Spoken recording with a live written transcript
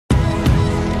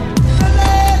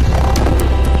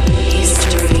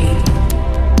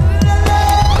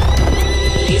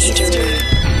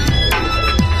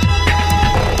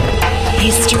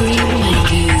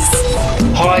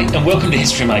and welcome to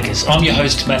History Makers. I'm your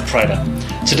host, Matt Prater.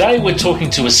 Today we're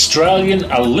talking to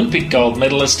Australian Olympic gold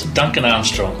medalist Duncan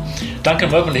Armstrong.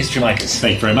 Duncan, welcome to History Makers.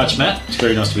 Thank you very much, Matt. It's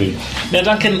very nice to be here. Now,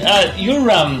 Duncan, you're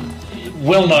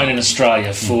well known in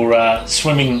Australia for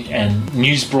swimming and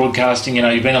news broadcasting. You know,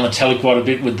 you've been on the telly quite a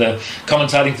bit with the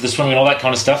commentating for the swimming and all that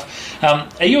kind of stuff.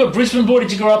 Are you a Brisbane boy?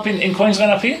 Did you grow up in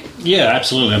Queensland up here? Yeah,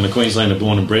 absolutely. I'm a Queenslander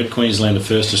born and bred. Queenslander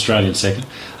first, Australian second.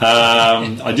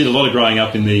 I did a lot of growing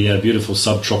up in the beautiful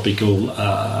subtropical,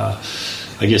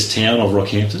 town of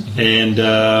Rockhampton.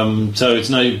 And so it's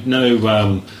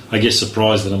no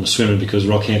surprise that I'm a swimmer, because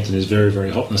Rockhampton is very,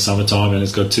 very hot in the summertime, and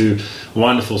it's got two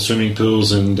wonderful swimming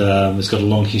pools, and it's got a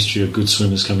long history of good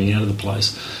swimmers coming out of the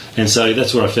place. And so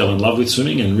that's where I fell in love with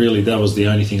swimming, and really that was the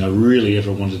only thing I really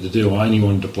ever wanted to do. I only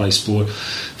wanted to play sport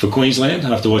for Queensland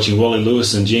after watching Wally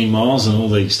Lewis and Gene Miles and all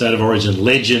the State of Origin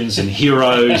legends and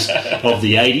heroes of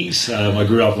the 80s. I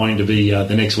grew up wanting to be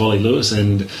the next Wally Lewis,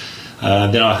 and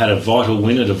then I had a vital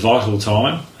win at a vital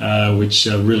time, which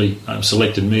really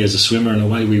selected me as a swimmer, and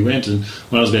away we went. And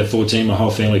when I was about 14, my whole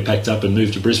family packed up and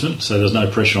moved to Brisbane, so there was no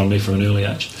pressure on me from an early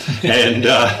age.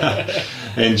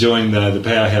 And joined the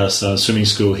powerhouse swimming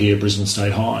school here, Brisbane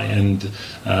State High, and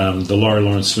the Laurie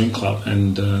Lawrence Swim Club,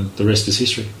 and the rest is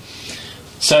history.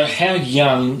 So how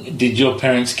young did your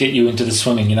parents get you into the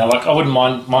swimming? You know, like, I wouldn't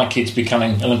mind my kids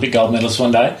becoming Olympic gold medalists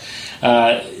one day.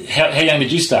 How young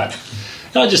did you start?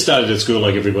 I just started at school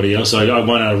like everybody else. I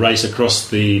won a race across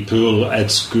the pool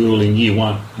at school in year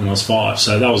one when I was 5.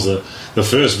 So that was the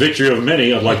first victory of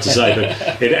many, I'd like to say.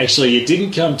 But it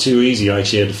didn't come too easy. I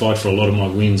actually had to fight for a lot of my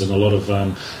wins and a lot of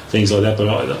things like that. But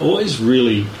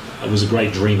I was a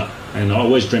great dreamer. And I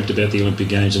always dreamt about the Olympic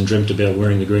Games and dreamt about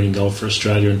wearing the green and gold for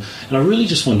Australia. And I really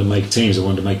just wanted to make teams. I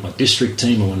wanted to make my district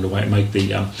team. I wanted to make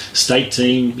the state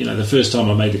team. You know, the first time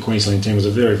I made the Queensland team was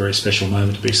a very, very special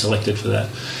moment to be selected for that.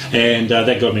 And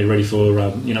that got me ready for,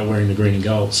 wearing the green and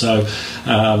gold. So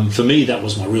for me, that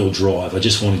was my real drive. I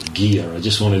just wanted gear. I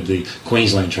just wanted the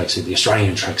Queensland tracksuit, the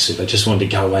Australian tracksuit. I just wanted to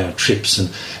go away on trips.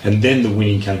 And then the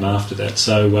winning came after that.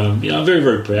 So, I'm very,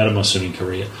 very proud of my swimming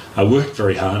career. I worked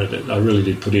very hard at it. I really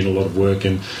did put in a lot of work,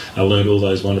 and I learned all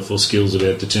those wonderful skills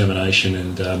about determination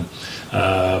and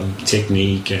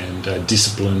technique and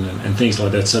discipline and things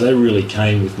like that. So they really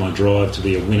came with my drive to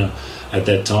be a winner at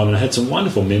that time. And I had some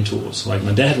wonderful mentors. Like,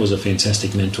 my dad was a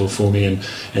fantastic mentor for me, and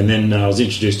then I was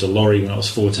introduced to Laurie when I was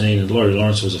 14, and Laurie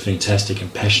Lawrence was a fantastic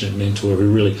and passionate mentor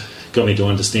who really got me to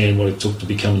understand what it took to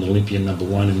become an Olympian, number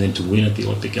one, and then to win at the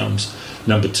Olympic Games,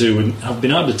 number two. And I've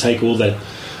been able to take all that,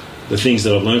 the things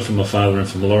that I've learned from my father and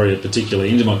from Laurie particularly,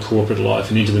 into my corporate life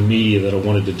and into the media that I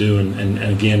wanted to do, and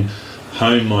again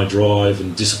hone my drive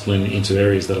and discipline into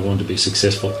areas that I wanted to be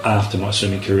successful after my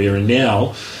swimming career. And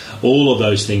now all of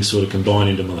those things sort of combine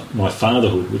into my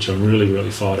fatherhood, which I'm really,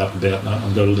 really fired up about.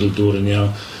 I've got a little daughter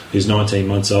now who's 19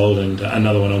 months old, and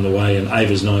another one on the way, and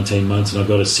Ava's 19 months, and I've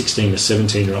got a 16 to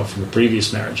 17-year-old from a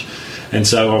previous marriage. And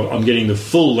so I'm getting the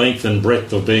full length and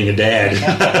breadth of being a dad.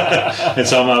 And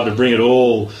so I'm able to bring it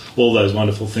all those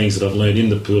wonderful things that I've learned in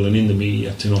the pool and in the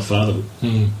media to my fatherhood.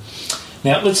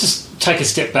 Now, let's just take a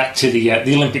step back to the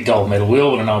Olympic gold medal. We all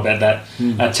want to know about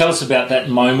that. Tell us about that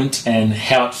moment and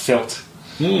how it felt.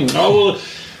 Oh, well,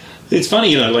 it's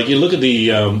funny, you look at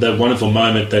that wonderful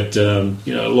moment that,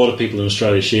 a lot of people in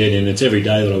Australia shared, and it's every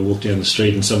day that I walk down the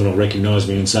street and someone will recognise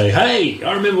me and say, "Hey,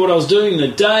 I remember what I was doing the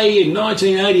day in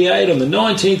 1988 on the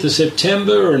 19th of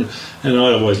September," and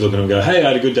I always look at them and go, "Hey, I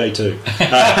had a good day too."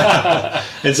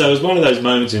 And so it was one of those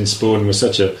moments in sport, and we're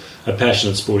such a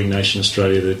passionate sporting nation,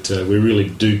 Australia, that we really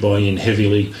do buy in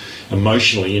heavily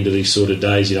emotionally into these sort of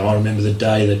days. I remember the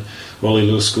day that Wally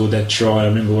Lewis scored that try. I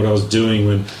remember what I was doing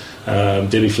when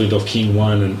Debbie Flintoff-King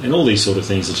won, and all these sort of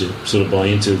things that you sort of buy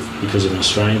into because of an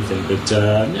Australian thing. But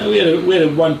we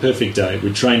had one perfect day.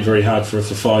 We trained very hard for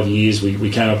 5 years.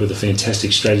 We came up with a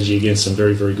fantastic strategy against some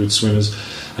very, very good swimmers.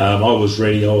 I was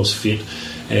ready, I was fit,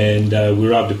 and we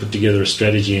were able to put together a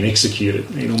strategy and execute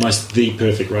it in almost the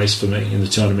perfect race for me in the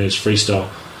 200 metres freestyle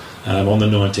on the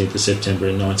 19th of September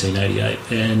in 1988,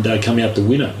 and coming out the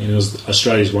winner. And it was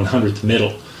Australia's 100th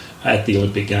medal at the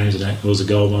Olympic Games, and it was a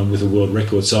gold one with a world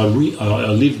record. So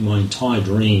I lived my entire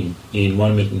dream in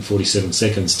 1 minute and 47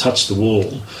 seconds, touched the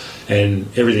wall, and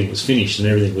everything was finished and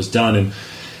everything was done.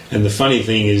 And the funny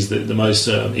thing is that the most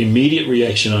immediate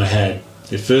reaction I had,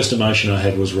 the first emotion I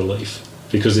had, was relief,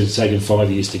 because it had taken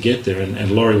 5 years to get there,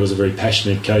 and Laurie was a very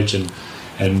passionate coach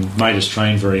and made us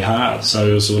train very hard. So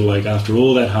it was sort of like, after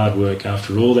all that hard work,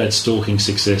 after all that stalking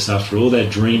success, after all that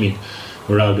dreaming,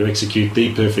 we were able to execute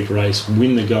the perfect race,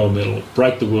 win the gold medal,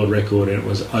 break the world record, and it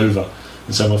was over.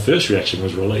 And so my first reaction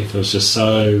was relief. It was just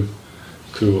so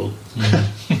cool.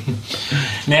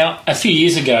 Now, a few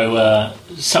years ago,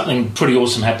 something pretty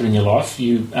awesome happened in your life.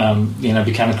 You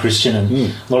became a Christian, and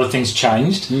a lot of things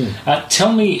changed.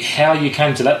 Tell me how you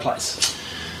came to that place.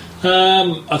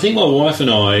 I think my wife and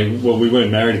I, we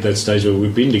weren't married at that stage, but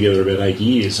we'd been together about 8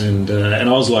 years, and I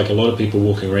was like a lot of people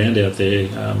walking around out there.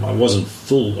 I wasn't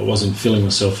full. I wasn't filling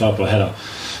myself up. I had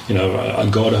a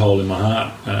God hole in my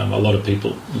heart. A lot of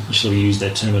people actually use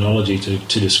that terminology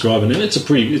to describe it, and it's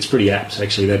pretty apt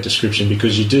actually, that description,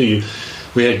 because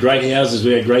we had great houses,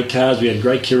 we had great cars, we had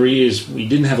great careers. We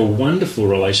didn't have a wonderful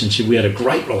relationship. We had a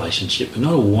great relationship, but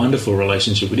not a wonderful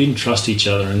relationship. We didn't trust each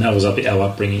other, and that was our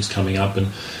upbringings coming up,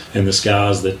 and the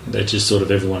scars that just sort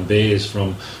of everyone bears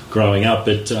from growing up.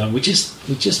 But we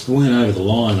just weren't over the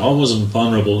line. I wasn't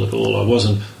vulnerable at all. I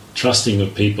wasn't trusting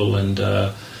of people, and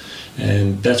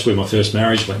that's where my first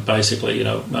marriage went. Basically,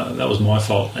 that was my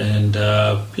fault. And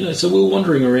so we were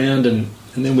wandering around, and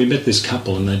then we met this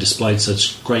couple, and they displayed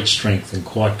such great strength and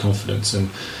quiet confidence, and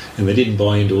they didn't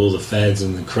buy into all the fads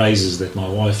and the crazes that my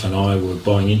wife and I were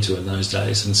buying into in those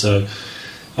days. And so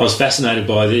I was fascinated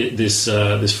by this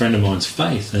friend of mine's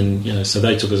faith, and so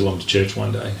they took us along to church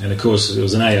one day, and of course it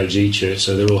was an AOG church,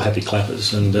 so they're all happy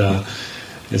clappers, and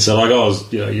so like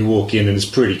you walk in and it's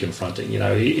pretty confronting,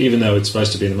 even though it's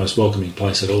supposed to be the most welcoming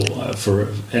place at all,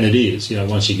 and it is,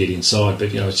 once you get inside,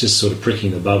 but it's just sort of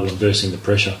pricking the bubble and bursting the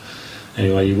pressure.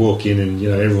 Anyway, you walk in and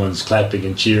everyone's clapping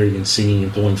and cheering and singing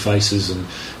and pulling faces and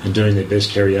doing their best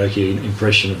karaoke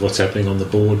impression of what's happening on the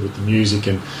board with the music,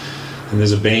 and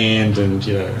there's a band, and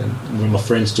and when my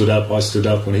friend stood up, I stood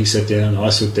up. When he sat down, I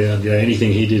sat down.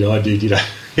 Anything he did, I did.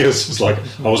 It was just like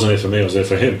I wasn't there for me, I was there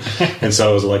for him, and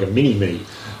so it was like a mini me.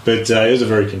 But it was a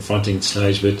very confronting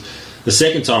stage. But the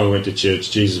second time we went to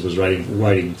church, Jesus was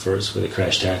waiting for us with a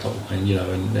crash tackle, and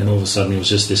and all of a sudden it was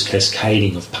just this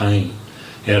cascading of pain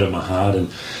out of my heart,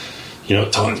 and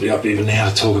it tightens me up even now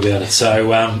to talk about it.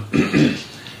 So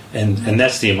and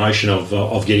that's the emotion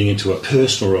of getting into a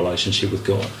personal relationship with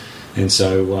God. And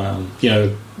so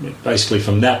basically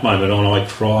from that moment on, I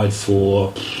cried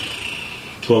for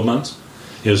 12 months.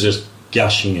 It was just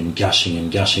gushing and gushing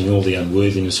and gushing, all the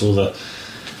unworthiness, all the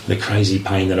crazy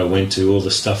pain that I went to, all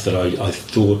the stuff that I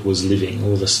thought was living,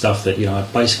 all the stuff that I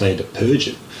basically had to purge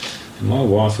it. And my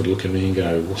wife would look at me and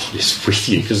go, "What is with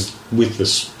you?" Because with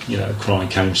this, crying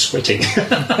came sweating.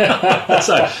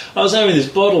 So I was having this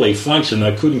bodily function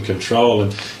that I couldn't control.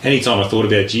 And anytime I thought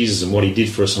about Jesus and what he did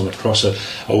for us on the cross,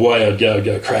 away I'd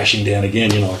go crashing down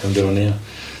again, like I'm doing now.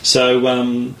 So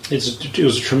it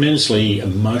was a tremendously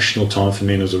emotional time for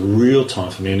me, and it was a real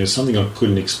time for me, and it was something I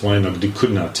couldn't explain, I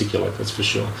couldn't articulate, that's for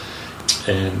sure.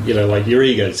 And, like your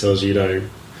ego tells you,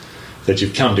 that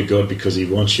you've come to God because he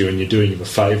wants you and you're doing him a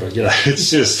favour. It's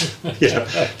just,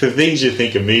 the things you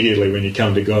think immediately when you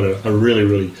come to God are really,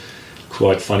 really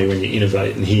quite funny when you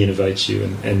innovate, and he innovates you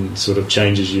and sort of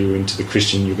changes you into the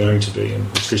Christian you're going to be.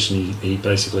 And the Christian he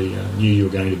basically knew you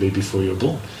were going to be before you were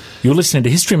born. You're listening to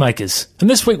History Makers, and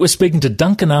this week we're speaking to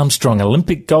Duncan Armstrong,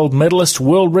 Olympic gold medalist,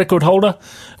 world record holder.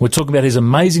 We're talking about his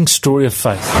amazing story of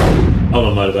faith. I'm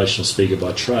a motivational speaker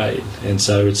by trade, and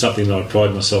so it's something that I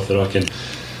pride myself that I can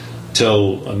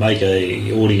make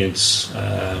a audience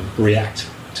react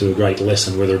to a great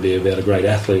lesson, whether it be about a great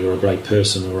athlete or a great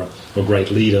person or a great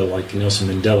leader like Nelson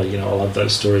Mandela. I love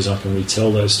those stories. I can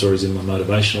retell those stories in my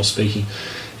motivational speaking.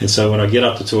 And so when I get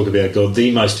up to talk about God, the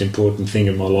most important thing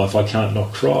in my life, I can't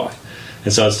not cry.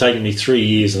 And so it's taken me 3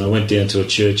 years, and I went down to a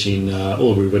church in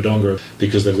Albury, Wodonga,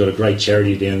 because they've got a great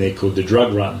charity down there called the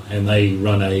Drug Run, and they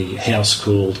run a house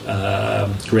called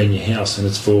Grenier House, and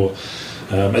it's for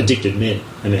addicted men,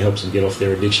 and it helps them get off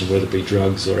their addiction, whether it be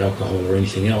drugs or alcohol or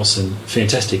anything else. And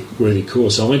fantastic, worthy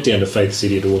cause. So I went down to Faith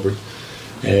City at Albury,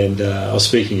 and I was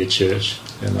speaking at church,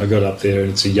 and I got up there, and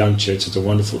it's a young church, it's a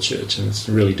wonderful church, and it's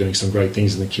really doing some great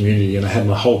things in the community. And I had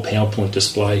my whole PowerPoint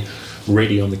display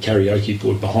ready on the karaoke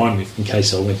board behind me in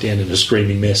case I went down in a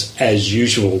screaming mess as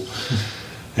usual.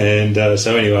 And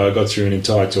so anyway, I got through an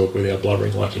entire talk without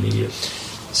blubbering like an idiot.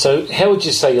 So how would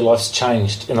you say your life's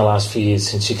changed in the last few years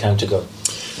since you came to God?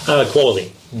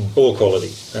 Quality, all quality.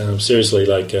 Seriously,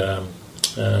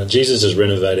 Jesus has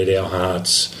renovated our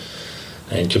hearts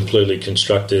and completely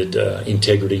constructed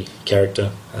integrity,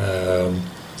 character.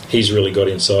 He's really got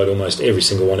inside almost every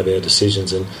single one of our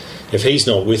decisions, and if he's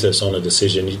not with us on a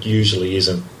decision, it usually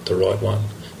isn't the right one.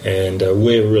 And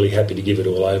we're really happy to give it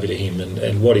all over to him,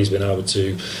 and what he's been able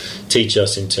to teach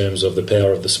us in terms of the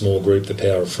power of the small group, the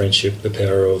power of friendship, the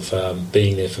power of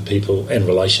being there for people, and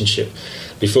relationship.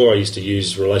 Before, I used to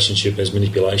use relationship as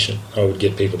manipulation. I would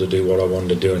get people to do what I wanted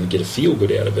to do and get a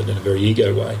feel-good out of it in a very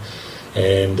ego way.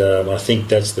 And I think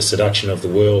that's the seduction of the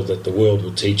world, that the world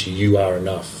will teach you you are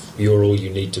enough. You're all you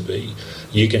need to be.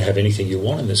 You can have anything you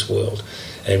want in this world,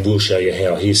 and we'll show you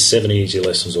how. Here's 7 easy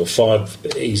lessons, or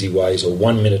 5 easy ways, or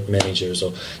 1-minute managers,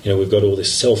 or, we've got all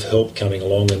this self-help coming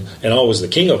along, and I was the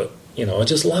king of it. I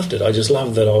just loved it. I just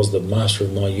loved that I was the master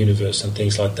of my universe and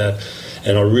things like that.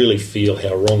 And I really feel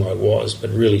how wrong I was,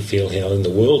 but really feel how in the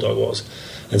world I was.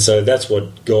 And so that's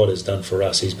what God has done for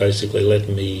us. He's basically let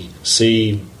me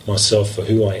see myself for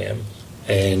who I am,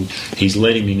 and He's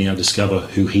letting me now discover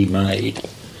who He made.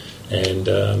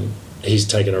 And He's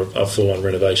taken a full-on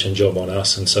renovation job on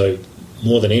us. And so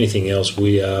more than anything else,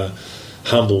 we are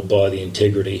humbled by the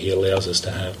integrity He allows us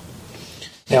to have.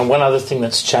 Now, one other thing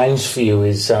that's changed for you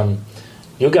is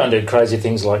you're going to do crazy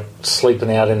things like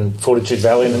sleeping out in Fortitude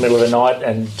Valley in the middle of the night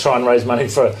and try and raise money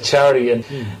for a charity. And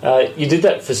you did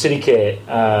that for City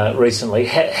Care recently.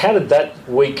 How did that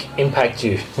week impact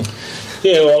you?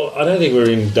 Yeah, well, I don't think we were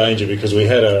in danger because we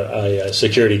had a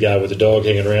security guard with a dog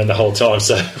hanging around the whole time,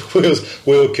 so we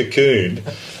were cocooned.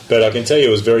 But I can tell you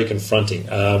it was very confronting.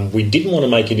 We didn't want to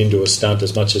make it into a stunt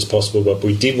as much as possible, but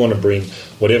we did want to bring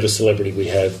whatever celebrity we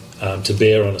have to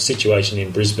bear on a situation in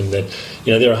Brisbane that,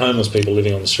 there are homeless people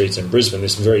living on the streets in Brisbane,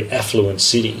 this very affluent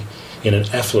city in an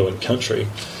affluent country.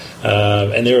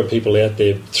 And there are people out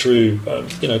there through,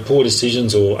 poor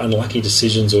decisions or unlucky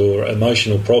decisions or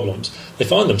emotional problems. They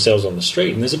find themselves on the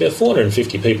street, and there's about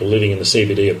 450 people living in the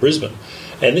CBD of Brisbane.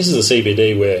 And this is a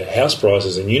CBD where house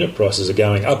prices and unit prices are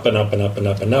going up and up and up and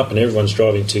up and up, and everyone's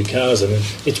driving 2 cars, and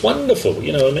it's wonderful,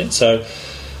 you know what I mean? So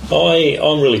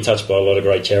I'm really touched by a lot of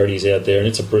great charities out there, and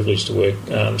it's a privilege to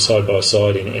work side by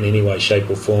side in any way, shape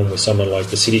or form with someone like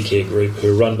the City Care Group,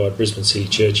 who are run by Brisbane City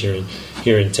Church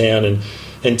here in town,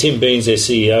 and Tim Bean's their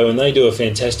CEO, and they do a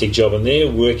fantastic job, and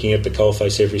they're working at the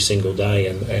coalface every single day,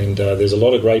 and there's a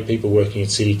lot of great people working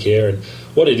at City Care, and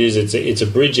what it is, it's a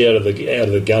bridge out of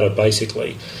the gutter,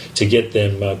 basically, to get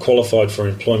them qualified for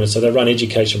employment. So they run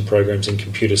education programs in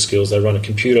computer skills, they run a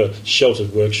computer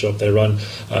sheltered workshop, they run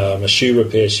a shoe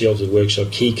repair sheltered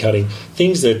workshop, key cutting,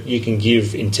 things that you can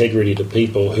give integrity to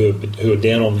people who are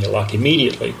down on their luck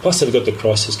immediately. Plus they've got the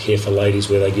crisis care for ladies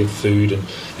where they give food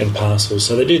and parcels.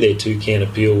 So they do their 2-can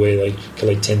appeal where they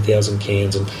collect 10,000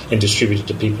 cans and distribute it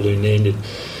to people who need it.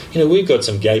 We've got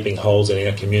some gaping holes in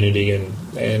our community,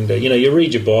 and you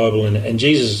read your Bible, and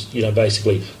Jesus,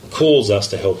 basically calls us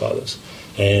to help others.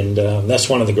 And that's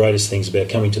one of the greatest things about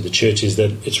coming to the church, is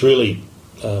that it's really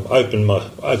opened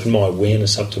my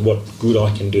awareness up to what good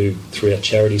I can do through our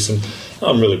charities. And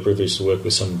I'm really privileged to work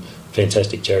with some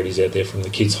fantastic charities out there, from the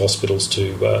kids' hospitals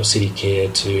to City Care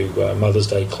to Mother's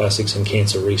Day Classics and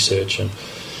cancer research, and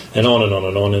on and on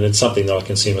and on. And it's something that I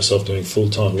can see myself doing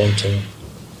full-time, long-term.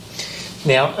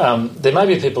 Now, there may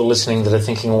be people listening that are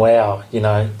thinking, wow,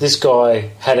 this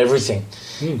guy had everything.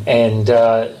 And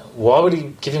why would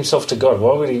he give himself to God?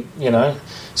 Why would he,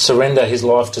 surrender his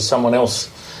life to someone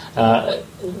else?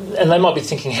 And they might be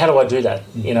thinking, how do I do that?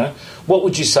 What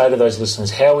would you say to those listeners?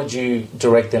 How would you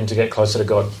direct them to get closer to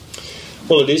God?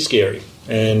 Well, it is scary.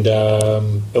 And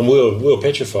we were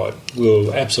petrified. We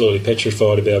were absolutely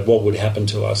petrified about what would happen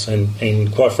to us.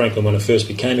 And quite frankly, when I first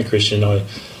became a Christian,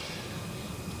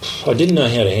 I didn't know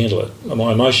how to handle it.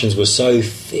 My emotions were so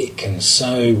thick and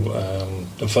so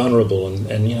vulnerable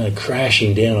and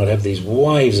crashing down. I'd have these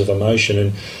waves of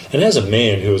emotion. And as a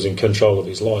man who was in control of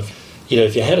his life,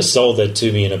 if you had sold that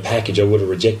to me in a package, I would have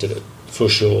rejected it for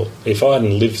sure. If I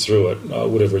hadn't lived through it, I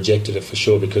would have rejected it for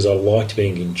sure, because I liked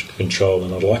being in control,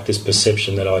 and I liked this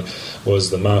perception that I was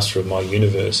the master of my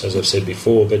universe, as I've said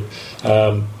before. But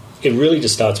it really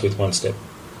just starts with one step.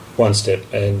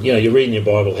 And you read in your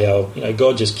Bible how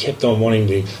God just kept on wanting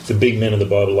the big men of the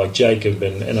Bible, like Jacob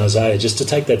and Isaiah, just to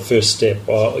take that first step.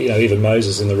 Even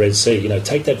Moses in the Red Sea,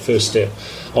 take that first step.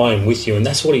 I am with you. And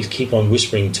that's what He keeps on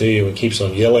whispering to you and keeps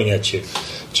on yelling at you.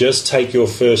 Just take your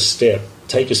first step.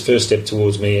 Take your first step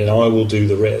towards me, and I will do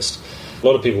the rest. A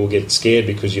lot of people will get scared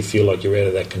because you feel like you're out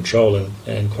of that control,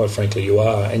 and quite frankly you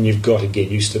are, and you've got to get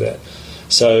used to that.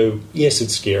 So yes,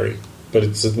 it's scary, but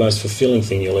it's the most fulfilling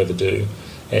thing you'll ever do.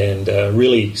 And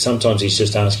really, sometimes He's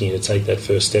just asking you to take that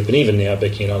first step. And even now,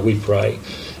 Becky and I, we pray,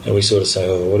 and we sort of say,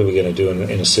 what are we going to do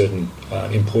in a certain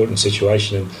important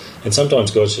situation? And sometimes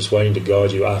God's just waiting to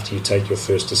guide you after you take your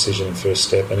first decision and first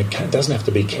step. And it doesn't have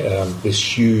to be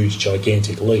this huge,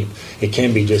 gigantic leap. It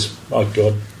can be just,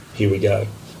 God, here we go.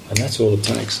 And that's all it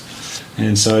takes.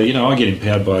 And so, I get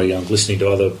empowered by listening to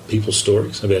other people's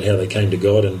stories about how they came to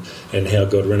God and how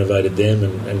God renovated them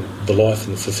and the life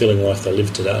and the fulfilling life they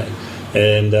live today.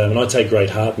 And I take great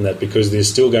heart in that, because there's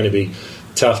still going to be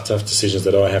tough decisions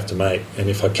that I have to make. And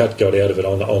if I cut God out of it,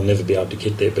 I'll never be able to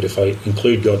get there. But if I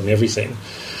include God in everything,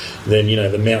 then,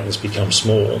 the mountains become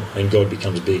small and God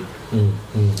becomes big.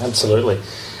 Absolutely.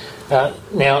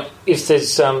 Now, if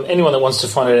there's anyone that wants to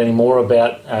find out any more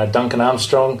about Duncan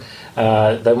Armstrong,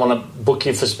 they want to book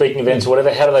you for speaking events or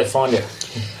whatever, how do they find you?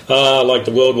 Like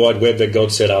the World Wide Web that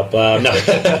God set up. No.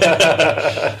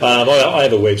 I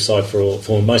have a website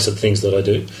for most of the things that I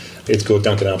do. It's called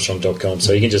duncanarmstrong.com.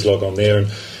 So you can just log on there,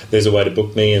 and there's a way to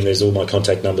book me, and there's all my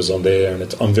contact numbers on there,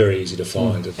 and I'm very easy to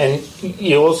find. And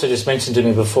you also just mentioned to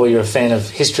me before you're a fan of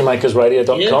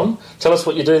historymakersradio.com. Yeah. Tell us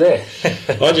what you do there.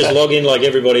 I just log in like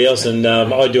everybody else, and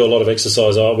I do a lot of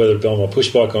exercise, whether it be on my push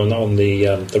bike, on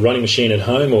the running machine at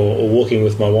home, or walking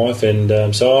with my wife.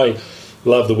 And so I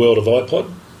love the world of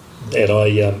iPod, and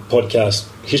I podcast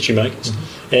History Makers.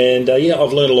 And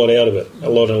I've learned a lot out of it. A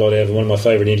lot out of it. One of my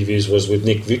favourite interviews was with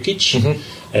Nick Vujicic,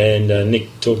 and Nick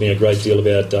taught me a great deal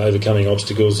about overcoming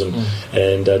obstacles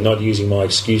and not using my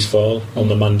excuse file on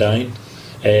the mundane.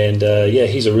 And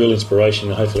he's a real inspiration,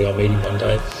 and hopefully I'll meet him one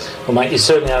day. Well, mate, you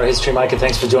certainly are a history maker.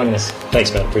 Thanks for joining us.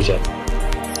 Thanks, Matt. Appreciate it.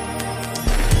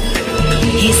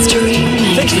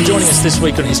 Thanks for joining us this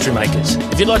week on History Makers.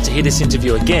 If you'd like to hear this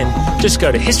interview again, just go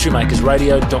to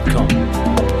historymakersradio.com.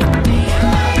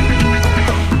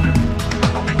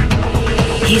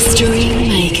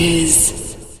 History